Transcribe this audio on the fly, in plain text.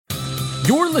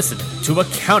You're listening to a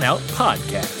Countout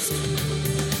Podcast.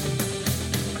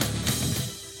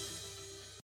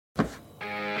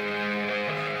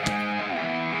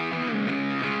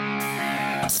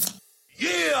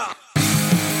 Yeah!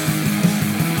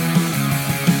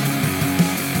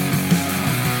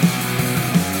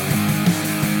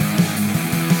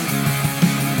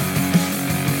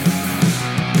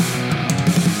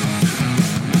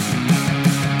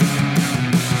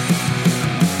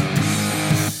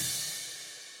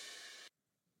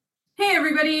 Hey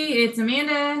everybody, it's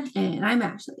Amanda. And I'm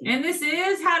Ashley. And this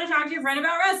is How to Talk to Your Friend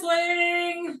About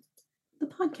Wrestling. The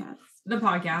podcast. The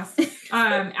podcast.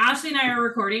 Ashley and I are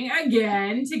recording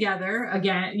again together.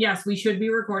 Again, yes, we should be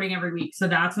recording every week. So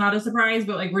that's not a surprise,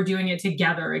 but like we're doing it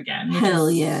together again. Which Hell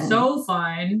is yeah. So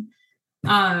fun.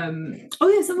 Oh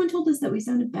yeah, someone told us that we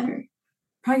sounded better.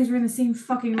 Probably because we're in the same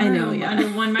fucking room I know, yeah. under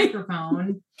one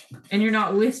microphone. And you're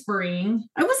not whispering.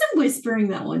 I wasn't whispering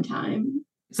that one time.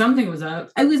 Something was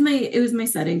up. It was my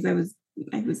settings. I was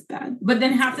bad. But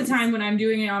then half the time when I'm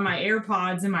doing it on my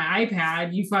AirPods and my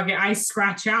iPad, I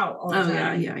scratch out all the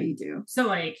time. Yeah, you do. So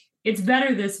like it's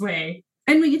better this way.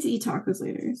 And we get to eat tacos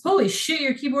later. Holy shit,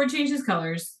 your keyboard changes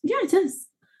colors. Yeah, it does.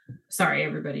 Sorry,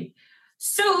 everybody.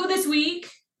 So this week,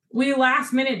 we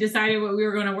last minute decided what we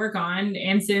were going to work on.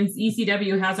 And since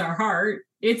ECW has our heart,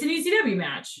 it's an ECW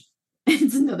match.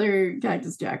 It's another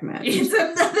Cactus Jack match. It's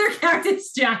another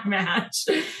Cactus Jack match.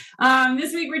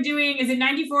 This week we're doing, is it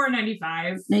 94 or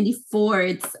 95? 94.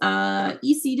 It's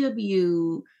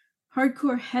ECW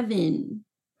Hardcore Heaven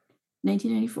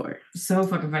 1994. So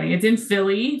fucking funny. It's in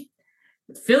Philly.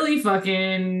 Philly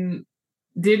fucking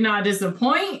did not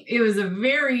disappoint. It was a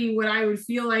very, what I would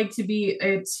feel like to be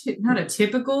not a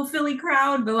typical Philly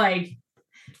crowd, but like,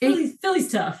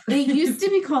 Philly's tough. It used to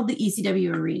be called the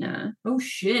ECW Arena. Oh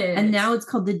shit. And now it's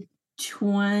called the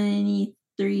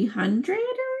 2300 Arena?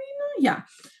 Yeah.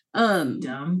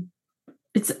 Dumb.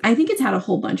 I think it's had a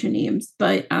whole bunch of names,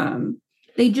 but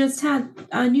they just had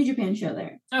a New Japan show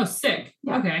there. Oh, sick.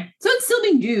 Yeah. Okay. So it's still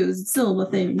being used. It's still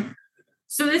a thing.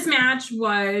 So this match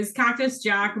was Cactus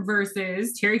Jack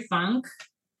versus Terry Funk.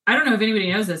 I don't know if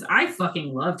anybody knows this. I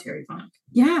fucking love Terry Funk.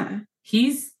 Yeah.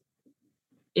 He's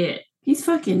it. He's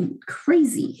fucking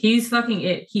crazy. He's fucking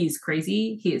it. He's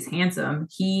crazy. He is handsome.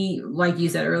 He, like you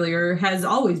said earlier, has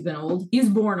always been old. He's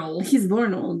born old. He's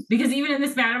born old. Because even in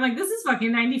this match, I'm like, this is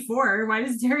fucking 94. Why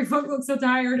does Terry Funk look so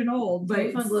tired and old? But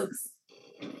Terry Funk looks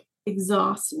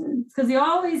exhausted. Because he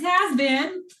always has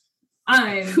been.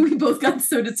 We both got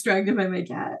so distracted by my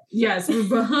cat. Yes.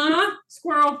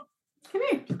 Squirrel. Come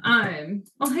here.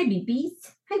 Oh, hi,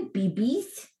 BBs. Hi,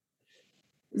 BBs.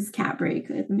 This is Cat Break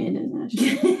with Amanda and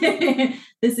Ashley.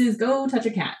 This is Go Touch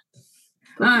a Cat.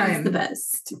 It's the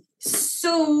best.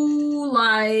 So,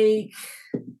 like...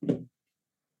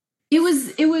 It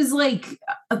was like...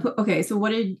 Okay, so what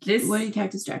did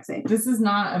Cactus Jack say? This is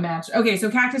not a match. Okay, so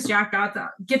Cactus Jack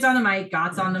gets on the mic.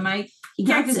 Cactus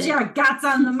Jack got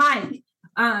on the mic.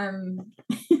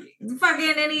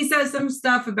 Fucking, and he says some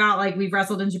stuff about, like, we've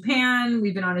wrestled in Japan.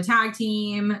 We've been on a tag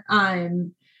team.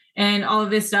 And all of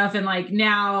this stuff, and like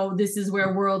now this is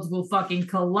where worlds will fucking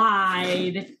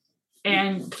collide,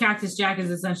 and Cactus Jack is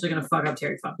essentially gonna fuck up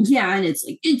Terry Funk. Yeah, and it's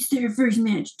like it's their first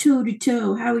match, toe to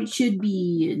toe, how it should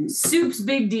be, and Soup's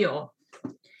big deal.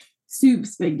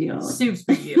 Soup's big deal.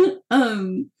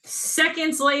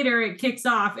 Seconds later, it kicks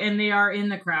off, and they are in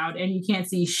the crowd, and you can't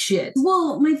see shit.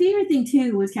 Well, my favorite thing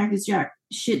too was Cactus Jack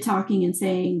shit talking and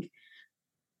saying,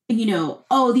 you know,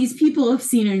 oh, these people have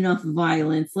seen enough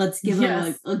violence. Let's give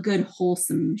them a good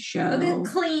wholesome show. A good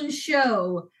clean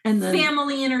show. And then,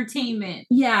 family entertainment.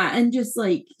 Yeah, and just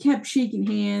like kept shaking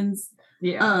hands.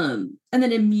 Yeah. And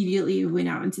then immediately went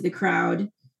out into the crowd.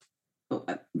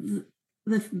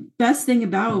 The best thing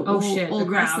about old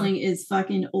wrestling is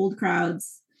fucking old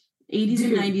crowds. 80s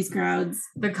and 90s crowds.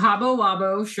 The Cabo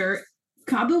Wabo shirt.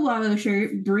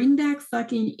 Bring back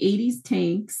fucking 80s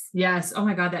tanks. Yes. Oh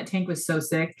my god, that tank was so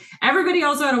sick. Everybody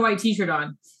also had a white t-shirt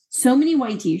on. So many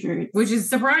white t-shirts. Which is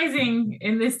surprising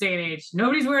in this day and age.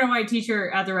 Nobody's wearing a white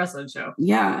t-shirt at the wrestling show.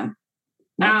 Yeah.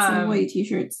 Some white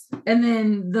t-shirts. And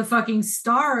then the fucking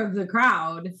star of the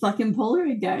crowd. Fucking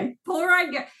Polaroid guy.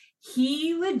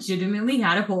 He legitimately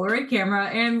had a Polaroid camera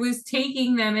and was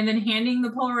taking them and then handing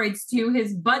the Polaroids to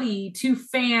his buddy to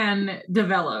fan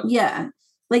develop. Yeah.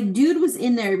 Like, dude was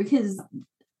in there because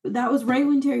that was right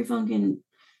when Terry Funk and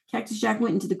Cactus Jack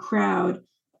went into the crowd.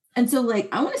 And so, like,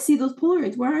 I want to see those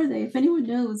Polaroids. Where are they? If anyone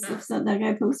knows if that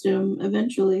guy posted them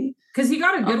eventually. Because he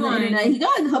got a good one. He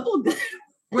got a couple good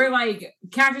where like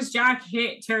Cactus Jack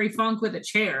hit Terry Funk with a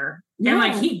chair. Yeah. And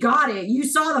like he got it. You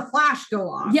saw the flash go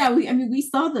off. Yeah, we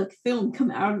saw the film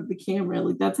come out of the camera.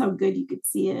 Like that's how good you could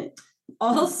see it.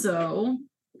 Also,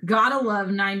 gotta love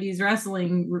 90s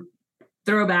wrestling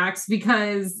throwbacks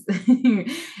because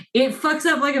it fucks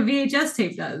up like a VHS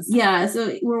tape does. Yeah,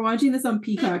 so we're watching this on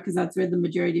Peacock because that's where the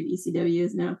majority of ECW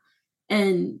is now.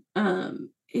 And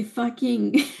it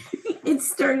fucking it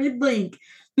started like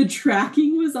the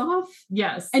tracking was off.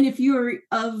 Yes. And if you're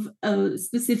of a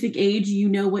specific age, you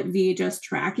know what VHS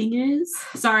tracking is.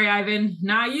 Sorry, Ivan,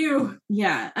 not you.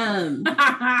 Yeah.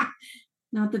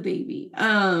 Not the baby.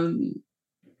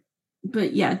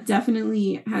 But yeah,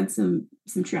 definitely had some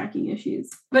tracking issues.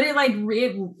 But it like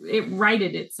it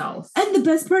righted itself. And the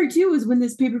best part too is when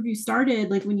this pay-per-view started,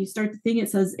 like when you start the thing, it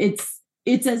says it's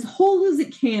as whole as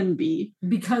it can be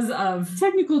because of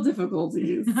technical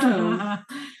difficulties.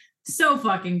 So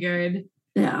fucking good.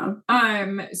 Yeah.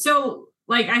 So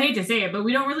like I hate to say it, but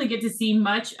we don't really get to see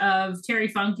much of Terry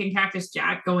Funk and Cactus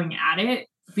Jack going at it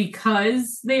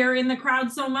because they are in the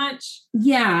crowd so much.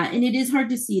 Yeah, and it is hard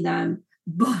to see them.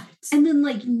 But and then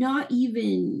like not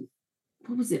even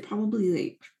what was it? Probably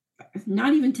like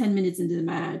not even 10 minutes into the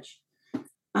match.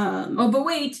 But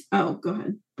wait. Oh, go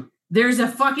ahead. There's a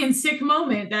fucking sick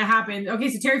moment that happened. Okay,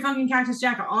 so Terry Funk and Cactus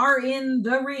Jack are in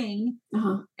the ring.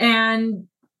 And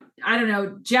I don't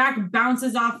know, Jack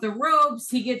bounces off the ropes.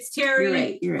 He gets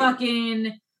Terry. You're right.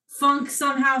 Fucking Funk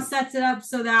somehow sets it up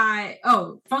so that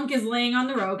Funk is laying on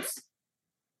the ropes.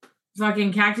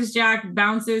 Fucking Cactus Jack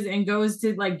bounces and goes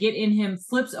to like get in him,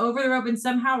 flips over the rope and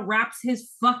somehow wraps his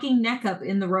fucking neck up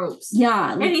in the ropes.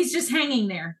 Yeah. Like, and he's just hanging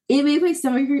there. It made my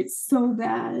stomach hurt so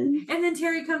bad. And then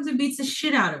Terry comes and beats the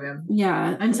shit out of him.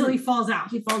 Yeah. Until he falls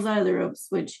out. He falls out of the ropes,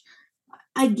 which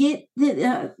I get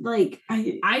that,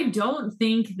 I don't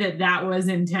think that was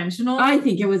intentional. I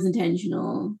think it was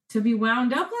intentional. To be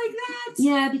wound up like that?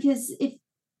 Yeah, because if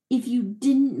you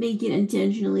didn't make it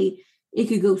intentionally, it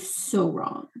could go so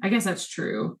wrong. I guess that's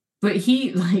true. But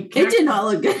he, like... It did not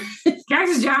look good.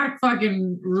 Cactus Jack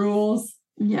fucking rules.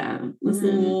 Yeah.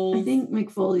 Listen, rules. I think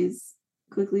Mick Foley's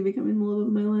quickly becoming the love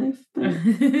of my life. But,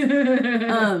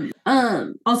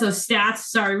 also, stats.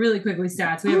 Sorry, really quickly,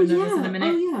 stats. We haven't done this in a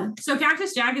minute. Oh, yeah. So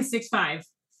Cactus Jack is 6'5".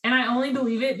 And I only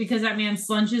believe it because that man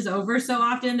slunches over so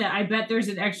often that I bet there's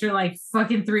an extra, like,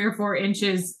 fucking 3 or 4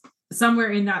 inches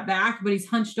somewhere in that back, but he's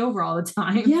hunched over all the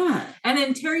time. Yeah. And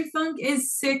then Terry Funk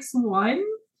is 6'1".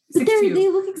 But they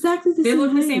look exactly the same. They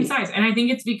look the same size. And I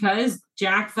think it's because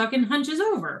Jack fucking hunches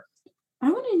over. I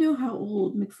want to know how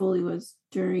old Mick Foley was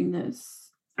during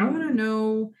this. I want to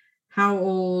know how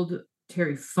old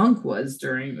Terry Funk was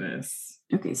during this.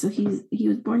 Okay, so he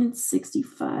was born in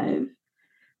 65.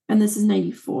 And this is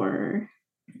 94.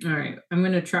 All right. I'm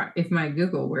going to try if my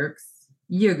Google works.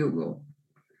 Yeah, Google.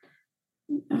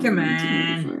 Come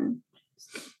on.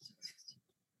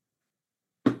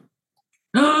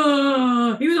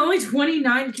 Oh, he was only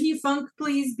 29. Can you funk,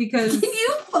 please? Because can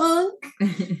you funk?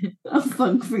 I'll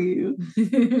funk for you.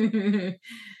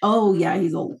 Oh, yeah,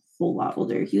 he's a whole lot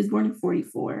older. He was born in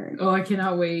 44. Oh, I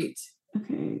cannot wait.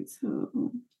 Okay,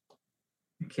 so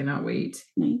I cannot wait.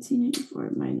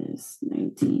 1994 minus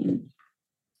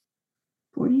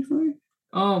 1944.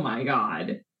 Oh my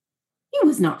God. He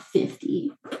was not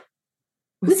 50.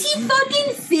 Was he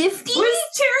fucking 50? Was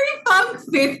Terry Funk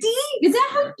 50? Is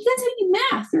that that's how you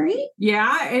math, right?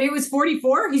 Yeah, and it was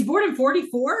 44. He's born in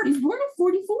 44. He's born in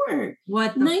 44.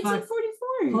 What the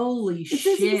 1944. Fuck? Holy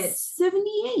shit. He's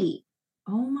 78.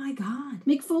 Oh my God.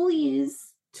 Mick Foley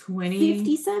is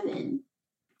 57.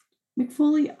 Mick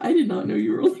Foley, I did not know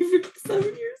you were only 57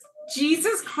 years old.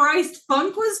 Jesus Christ,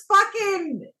 Funk was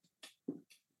fucking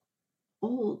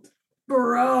old.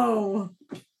 Bro.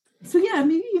 So yeah,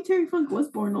 maybe Terry Funk was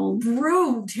born old.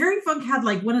 Bro, Terry Funk had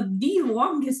like one of the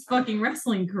longest fucking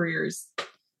wrestling careers.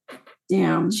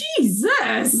 Damn.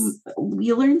 Jesus.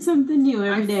 We learn something new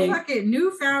every day. Fucking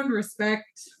newfound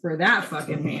respect for that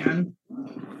fucking man.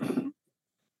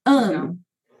 And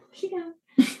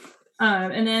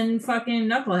then fucking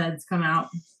knuckleheads come out.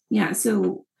 Yeah,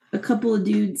 so a couple of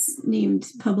dudes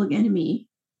named Public Enemy,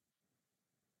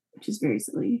 which is very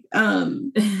silly.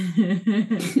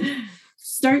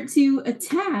 Start to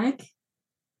attack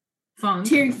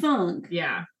Terry Funk.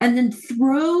 Yeah. And then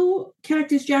throw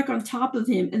Cactus Jack on top of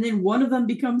him. And then one of them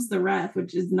becomes the ref,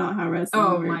 which is not how wrestling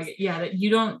works. Oh my, yeah.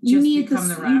 You don't just become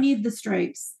the ref. You need the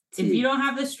stripes. If you don't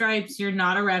have the stripes, you're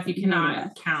not a ref. You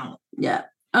cannot count. Yeah.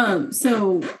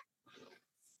 So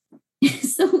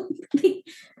they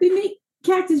make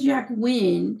Cactus Jack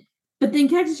win. But then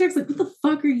Cactus Jack's like, what the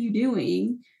fuck are you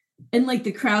doing? And like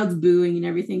the crowd's booing and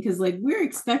everything because like we're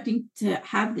expecting to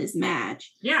have this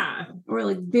match. Yeah. Or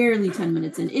like barely 10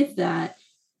 minutes in, if that.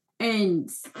 And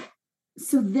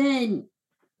so then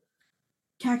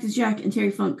Cactus Jack and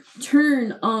Terry Funk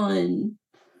turn on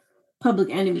Public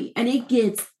Enemy and it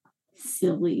gets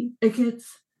silly. It gets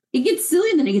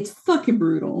silly and then it gets fucking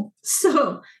brutal.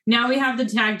 So now we have the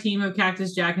tag team of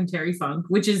Cactus Jack and Terry Funk,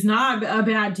 which is not a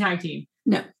bad tag team.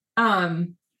 No.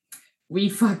 They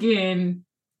fucking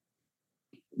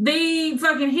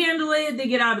handle it. They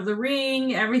get out of the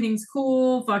ring. Everything's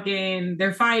cool. Fucking,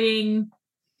 they're fighting.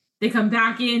 They come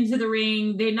back into the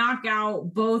ring. They knock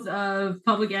out both of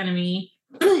Public Enemy.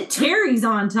 Terry's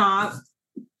on top.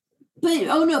 But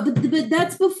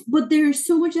that's but there's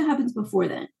so much that happens before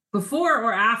then. Before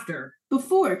or after?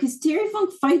 Before, because Terry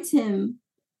Funk fights him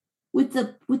with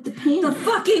the pan. The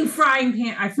fucking frying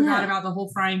pan. I forgot about the whole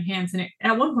frying pans. And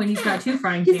at one point, he's got two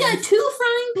frying pans. He's got two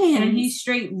frying pans. And he's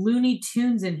straight Looney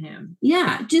Tunes in him.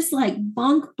 Yeah, just like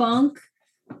bunk.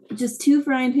 Just two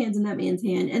frying pans in that man's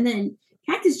hand. And then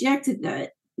Cactus Jack took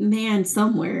that man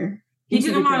somewhere. He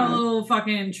took him on a little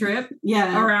fucking trip.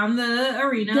 Yeah. Around the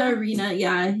arena. The arena,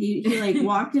 yeah. He like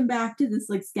walked him back to this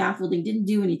like scaffolding. Didn't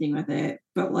do anything with it.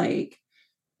 But like,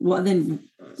 well, then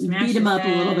beat him up a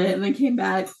little bit and then came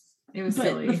back. It was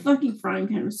silly. The fucking frying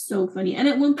pan was so funny. And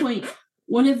at one point,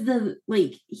 one of the,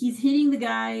 like, he's hitting the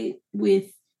guy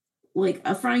with, like,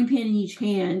 a frying pan in each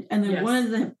hand. And then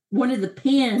one of the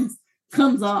pans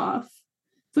comes off.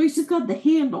 So he's just got the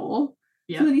handle.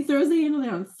 Yeah. So then he throws the handle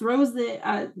down, throws it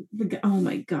at the guy. Oh,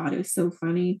 my God. It was so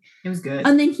funny. It was good.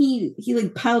 And then he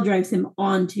like, pile drives him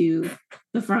onto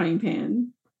the frying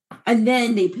pan. And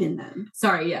then they pin them.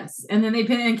 Sorry, yes. And then they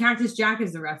pin, and Cactus Jack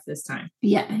is the ref this time.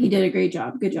 Yeah, he did a great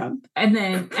job. Good job. And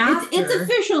then after... It's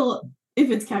official if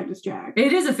it's Cactus Jack.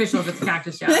 It is official if it's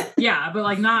Cactus Jack. Yeah, but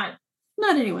like not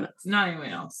anyone else. Not anyone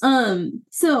else.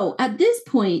 So at this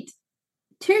point,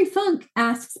 Terry Funk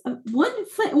asks one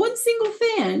single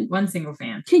fan. One single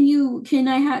fan. Can you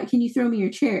throw me your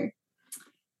chair?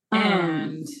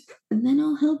 And then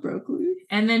all hell broke loose.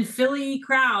 And then Philly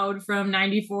crowd from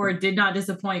 94 did not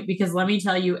disappoint because let me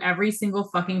tell you, every single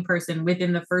fucking person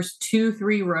within the first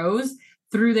 2-3 rows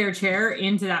threw their chair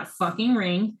into that fucking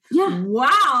ring. Yeah.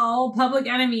 While Public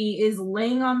Enemy is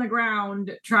laying on the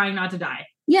ground trying not to die.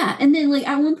 Yeah. And then like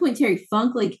at one point Terry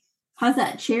Funk like has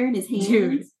that chair in his hand.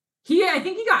 Dude. I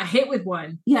think he got hit with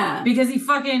one. Yeah. Because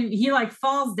he like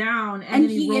falls down and then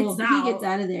he rolls out. He gets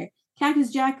out of there.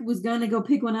 Cactus Jack was gonna go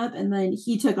pick one up and then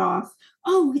he took off.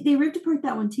 Oh, they ripped apart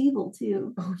that one table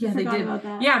too. Oh yeah, they did. About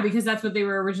that. Yeah, because that's what they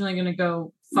were originally gonna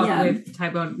go fuck with.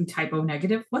 Typo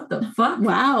negative. What the fuck?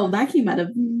 Wow, that came out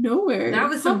of nowhere. That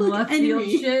was some left field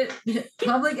shit.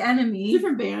 Public Enemy.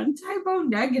 Different band. Typo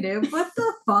negative. What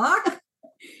the fuck?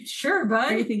 Sure,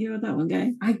 bud. Are you thinking about that one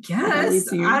guy? I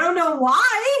guess. I don't know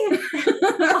why.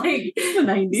 Like the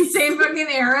 90s. Same fucking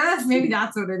era. Maybe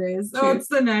that's what it is. True. Oh, it's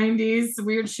the 90s.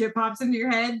 Weird shit pops into your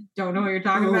head. Don't know what you're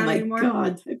talking about anymore. Oh my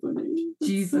God. Typo negative.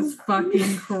 Jesus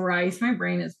fucking Christ. My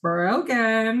brain is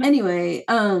broken. Anyway,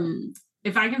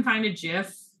 if I can find a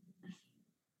GIF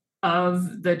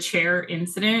of the chair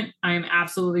incident, I'm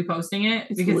absolutely posting it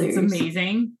because hilarious. It's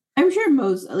amazing. I'm sure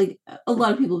a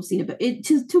lot of people have seen it, but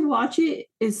to watch it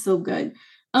is so good.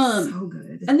 So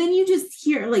good. And then you just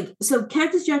hear so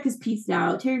Cactus Jack is pieced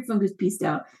out, Terry Funk is pieced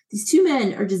out. These two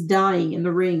men are just dying in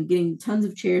the ring, getting tons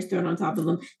of chairs thrown on top of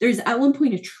them. There's at one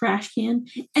point a trash can,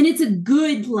 and it's a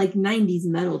good 90s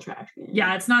metal trash can.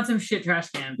 Yeah, it's not some shit trash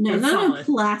can. No, it's not a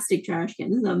plastic trash can.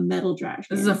 This is a metal trash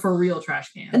can. This is a for real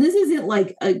trash can. And this isn't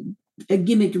like a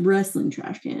gimmicked wrestling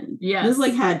trash can. Yeah. This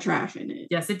had trash in it.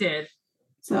 Yes, it did.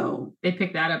 So they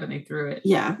picked that up and they threw it.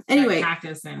 Yeah. Anyway,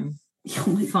 Cactus and oh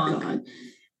my Funk.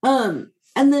 God.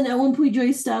 And then at one point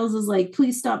Joey Styles is like,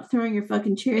 "Please stop throwing your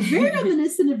fucking chairs." Very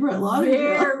reminiscent of Brett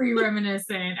Lauderdale. Very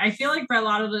reminiscent. I feel like Brett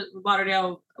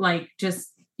Lauderdale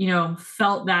just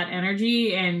felt that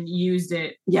energy and used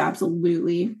it. Yeah,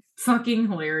 absolutely. Fucking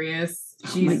hilarious.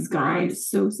 Oh Jesus my God,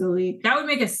 Christ. So silly. That would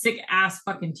make a sick ass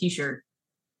fucking t-shirt.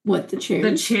 What, the chairs?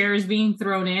 The chairs being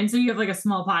thrown in. So you have a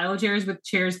small pile of chairs with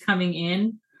chairs coming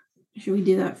in. Should we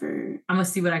do that for... I'm going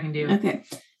to see what I can do. Okay.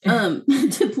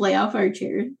 To play off our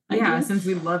chair. Since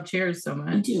we love chairs so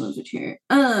much. I do love a chair.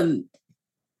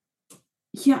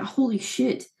 Yeah, holy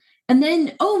shit. And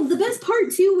then, the best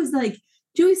part too was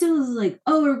Joey Styles was like,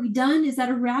 "Oh, are we done? Is that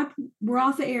a wrap? We're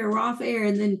off the air. We're off the air."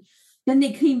 And then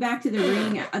they came back to the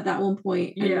ring at that one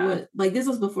point. And this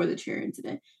was before the chair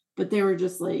incident. But they were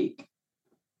just like,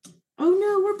 "Oh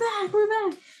no, we're back.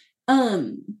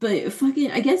 But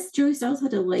fucking, I guess Joey Styles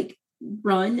had to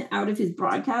run out of his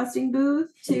broadcasting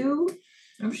booth too.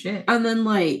 Oh shit. And then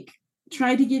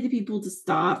tried to get the people to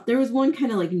stop. There was one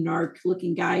kind of like narc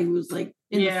looking guy who was like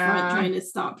in the front trying to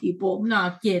stop people.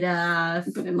 Knock it off.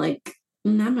 But I'm like,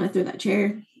 I'm gonna throw that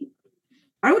chair.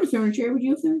 I would have thrown a chair. Would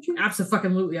you have thrown a chair?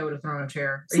 Absolutely, I would have thrown a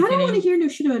chair. So I don't want to hear no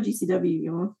shit about GCW,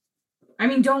 y'all. I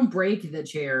mean, don't break the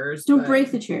chairs. Don't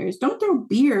break the chairs. Don't throw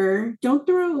beer. Don't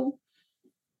throw,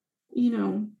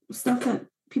 stuff that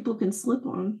people can slip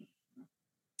on.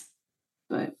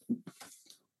 But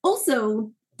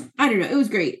also, I don't know. It was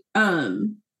great.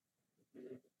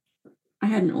 I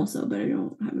had an also, but I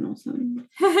don't have an also anymore.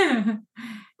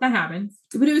 That happens.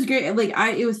 But it was great. Like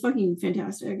it was fucking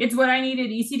fantastic. It's what I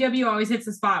needed. ECW always hits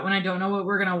the spot when I don't know what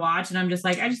we're gonna watch, and I'm just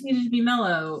like, I just needed to be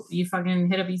mellow. You fucking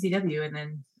hit up ECW, and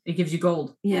then it gives you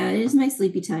gold. Yeah, it is my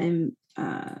sleepy time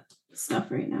stuff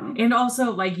right now. And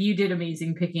also, like, you did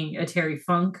amazing picking a Terry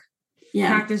Funk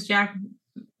Cactus Jack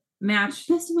match.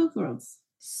 Best of both worlds.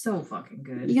 So fucking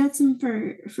good. You got some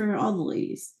for all the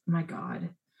ladies. My God.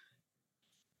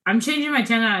 I'm changing my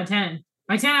 10 out of 10.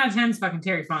 My 10 out of 10 is fucking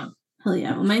Terry Funk. Hell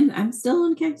yeah. Well, I'm still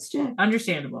on Cactus Jack.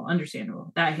 Understandable.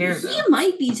 That hair, He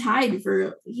might be tied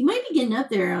he might be getting up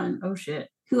there on shit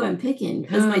who I'm picking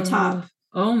as my top.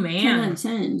 Oh man. 10 out of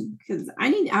 10. Because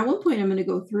at one point I'm going to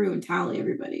go through and tally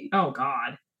everybody. Oh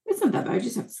God. It's not that bad. I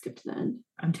just have to skip to the end.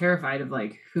 I'm terrified of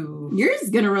like who. Yours is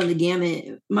going to run the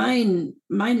gamut. Mine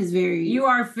is very. You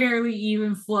are fairly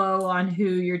even flow on who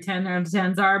your 10 out of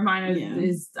 10s are. Mine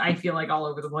is I feel like all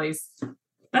over the place.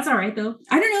 That's all right though.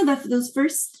 I don't know,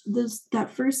 that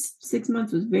first 6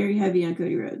 months was very heavy on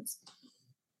Cody Rhodes.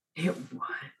 It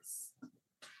was.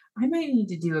 I might need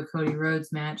to do a Cody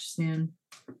Rhodes match soon.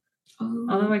 Oh.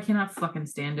 Although I cannot fucking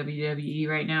stand WWE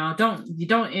right now. Don't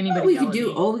anybody. We could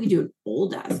do an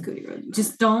old ass Cody Rhodes.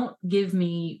 Just don't give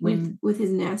me with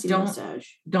his nasty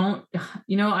mustache. Don't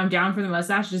I'm down for the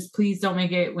mustache. Just please don't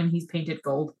make it when he's painted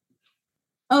gold.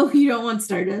 Oh, you don't want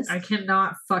Stardust? I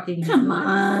cannot fucking come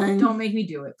on. Don't make me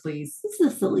do it, please. This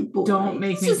is a silly boy. Don't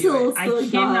make me do it. I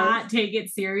cannot take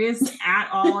it serious at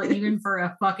all, even for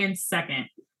a fucking second.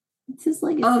 It's his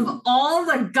legacy. Of all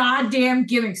the goddamn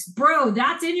gimmicks, bro,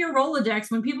 that's in your Rolodex.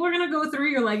 When people are gonna go through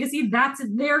your legacy,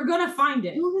 they're gonna find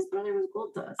it. Who his brother was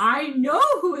Goldust. I know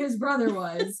who his brother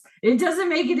was. It doesn't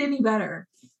make it any better.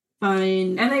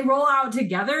 Fine. And they roll out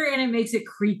together and it makes it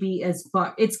creepy as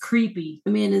fuck. It's creepy.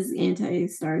 Amanda's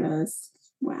anti-Stardust.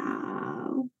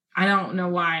 Wow. I don't know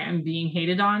why I'm being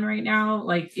hated on right now.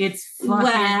 Like, it's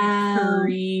fucking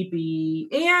creepy.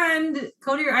 And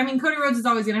Cody Rhodes is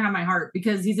always going to have my heart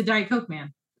because he's a Diet Coke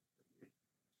man.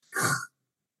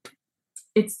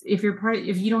 If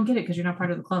you don't get it because you're not part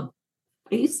of the club.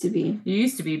 I used to be. You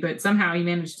used to be, but somehow you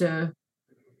managed to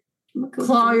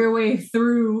claw your way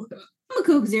through. I'm a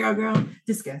Coke Zero girl.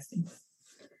 Disgusting.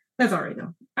 That's all right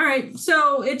though. All right.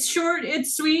 So it's short,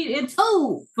 it's sweet, it's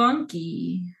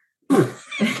funky. I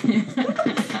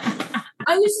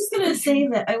was just gonna say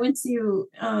that I went to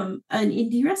an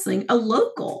indie wrestling, a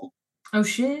local. Oh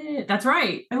shit. That's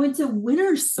right. I went to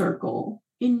Winner's Circle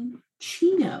in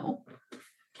Chino,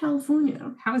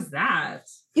 California. How was that?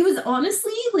 It was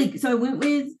honestly so I went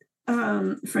with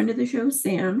a friend of the show,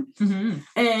 Sam,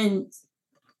 and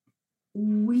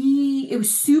it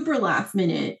was super last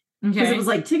minute because it was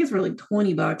like tickets were like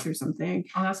 $20 or something.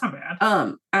 Oh, that's not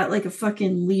bad. At like a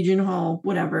fucking Legion Hall,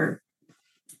 whatever.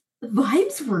 The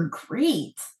vibes were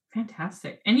great.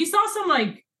 Fantastic. And you saw some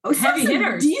like heavy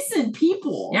hitters, decent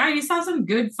people. Yeah, you saw some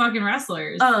good fucking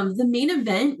wrestlers. The main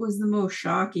event was the most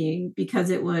shocking because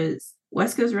it was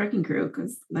West Coast Wrecking Crew,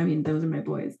 because those are my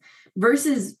boys,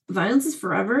 versus Violence is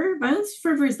Forever. Violence is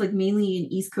Forever is like mainly an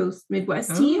East Coast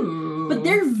Midwest team, but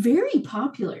they're very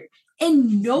popular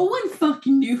and no one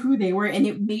fucking knew who they were, and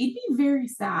it made me very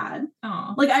sad.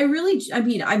 Oh, like I'm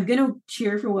gonna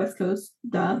cheer for West Coast,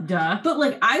 duh, but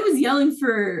like I was yelling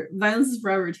for Violence is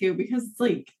Forever too, because it's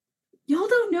like, y'all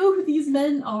don't know who these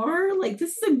men are. Like,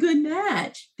 this is a good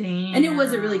match. Damn. And it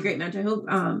was a really great match. I hope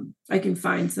I can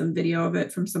find some video of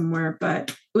it from somewhere,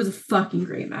 but it was a fucking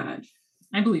great match.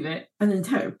 I believe it. And then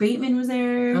Tyler Bateman was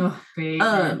there. Oh,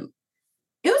 Bateman.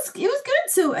 It was good.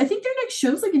 So I think their next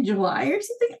show's like in July or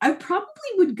something. I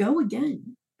probably would go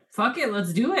again. Fuck it,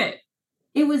 let's do it.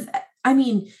 It was,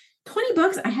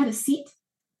 $20. I had a seat.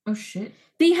 Oh shit.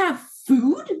 They have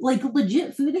food, like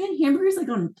legit food. They had hamburgers like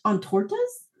on tortas.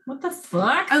 What the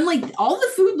fuck? And like all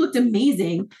the food looked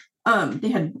amazing. They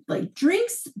had like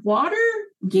drinks, water,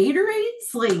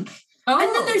 Gatorades, and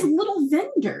then there's little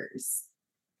vendors.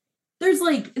 There was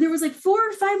like 4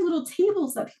 or 5 little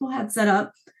tables that people had set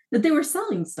up that they were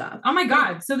selling stuff. Oh my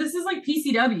God. So this is like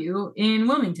PCW in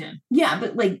Wilmington. Yeah,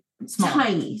 but like small.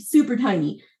 Tiny, super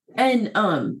tiny. And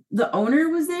the owner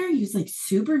was there. He was like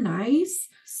super nice.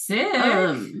 Sick.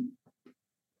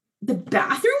 the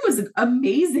bathroom was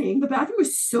amazing. The bathroom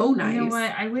was so nice. You know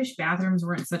what? I wish bathrooms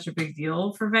weren't such a big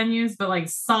deal for venues, but like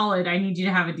solid, I need you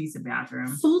to have a decent bathroom.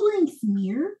 Full-length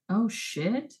mirror. Oh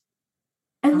shit.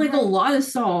 And like a lot of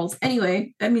stalls.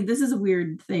 Anyway, I mean, this is a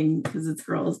weird thing because it's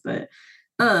girls, but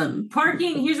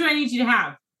parking. Here's what I need you to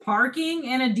have: parking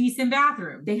and a decent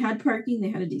bathroom. They had parking.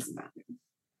 They had a decent bathroom.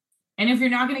 And if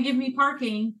you're not going to give me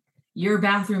parking, your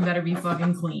bathroom better be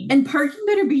fucking clean. And parking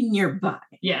better be nearby.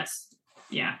 Yes.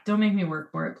 Yeah. Don't make me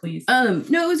work for it, please. No,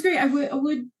 it was great. I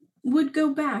would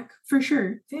go back for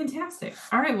sure. Fantastic.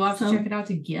 All right, we'll have to check it out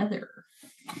together.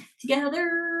 Yeah,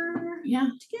 together.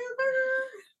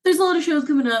 There's a lot of shows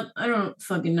coming up. I don't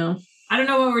fucking know. I don't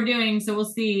know what we're doing, so we'll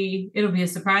see. It'll be a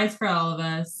surprise for all of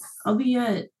us. I'll be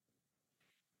at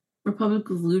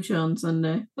Republic of Lucha on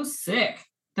Sunday. Oh, sick.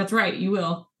 That's right. You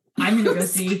will. I'm going to go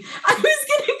see. I was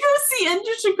going to go see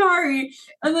Enter Shikari,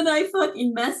 and then I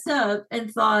fucking messed up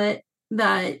and thought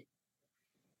that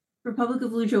Republic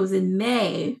of Lucha was in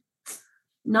May,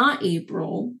 not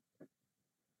April.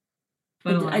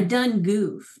 But I done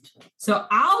goofed. So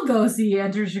I'll go see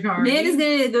Enter Shikari. Man is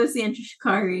going to go see Enter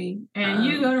Shikari. And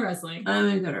you go to wrestling. I'm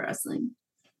going to go to wrestling.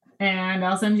 And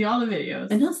I'll send you all the videos.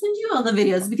 And I'll send you all the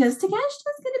videos because Takeshita's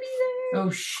going to be there.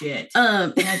 Oh, shit.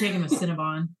 Can I take him a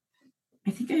Cinnabon? I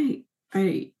think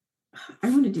I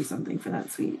want to do something for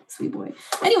that sweet boy.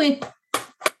 Anyway.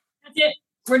 That's it.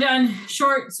 We're done.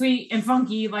 Short, sweet, and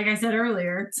funky, like I said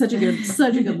earlier. Such a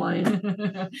good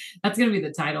line. That's gonna be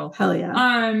the title. Hell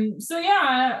yeah. So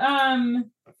yeah,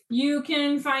 you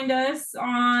can find us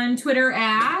on Twitter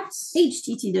at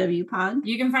HTTWPod.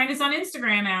 You can find us on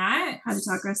Instagram at How to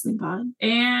Talk Wrestling Pod.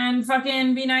 And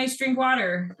fucking be nice, drink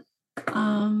water.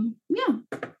 Yeah.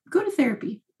 Go to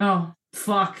therapy. Oh,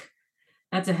 fuck.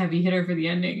 That's a heavy hitter for the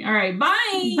ending. All right,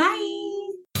 bye. Bye.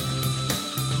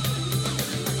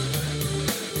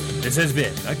 This has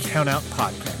been a Count Out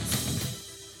Podcast.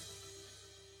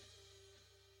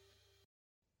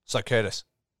 So, Curtis.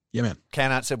 Yeah, man.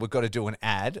 Count Out said we've got to do an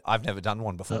ad. I've never done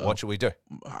one before. What should we do?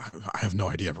 I have no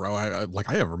idea, bro. I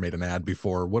ever made an ad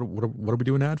before. What are we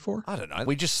doing an ad for? I don't know.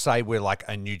 We just say we're like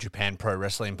a New Japan Pro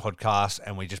Wrestling podcast,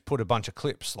 and we just put a bunch of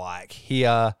clips like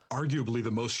here. Arguably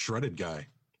the most shredded guy.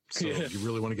 So if you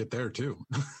really want to get there, too.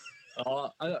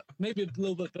 Maybe a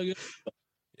little bit bigger.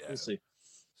 Yeah. We'll see.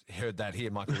 Heard that here.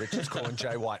 Michael Richards calling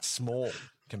Jay White small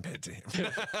compared to him.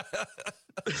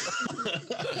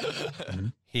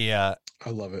 Here. I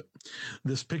love it.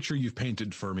 This picture you've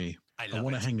painted for me. I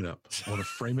want to hang it up. I want to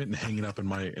frame it and hang it up in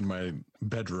my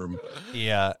bedroom.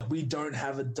 Yeah. We don't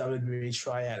have a WWE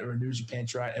tryout or a New Japan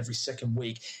tryout every second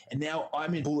week. And now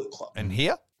I'm in Bullet Club. And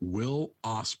here? Will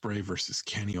Ospreay versus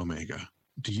Kenny Omega.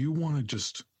 Do you want to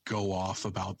just go off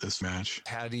about this match?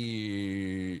 How do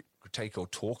you take or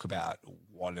talk about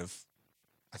one of,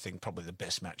 I think, probably the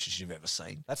best matches you've ever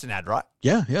seen? That's an ad, right?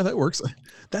 Yeah, that works.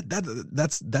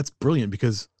 That's brilliant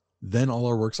because then all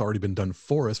our work's already been done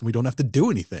for us and we don't have to do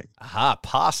anything. Aha,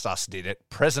 past us did it.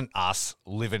 Present us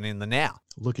living in the now.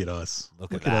 Look at us.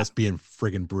 Look at us being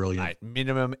friggin' brilliant. Mate,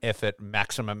 minimum effort,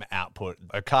 maximum output.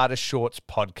 Okada Shorts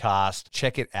podcast.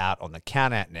 Check it out on the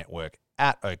Count Out Network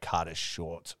at Okada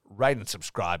Shorts. Rate and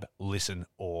subscribe, listen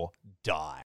or die.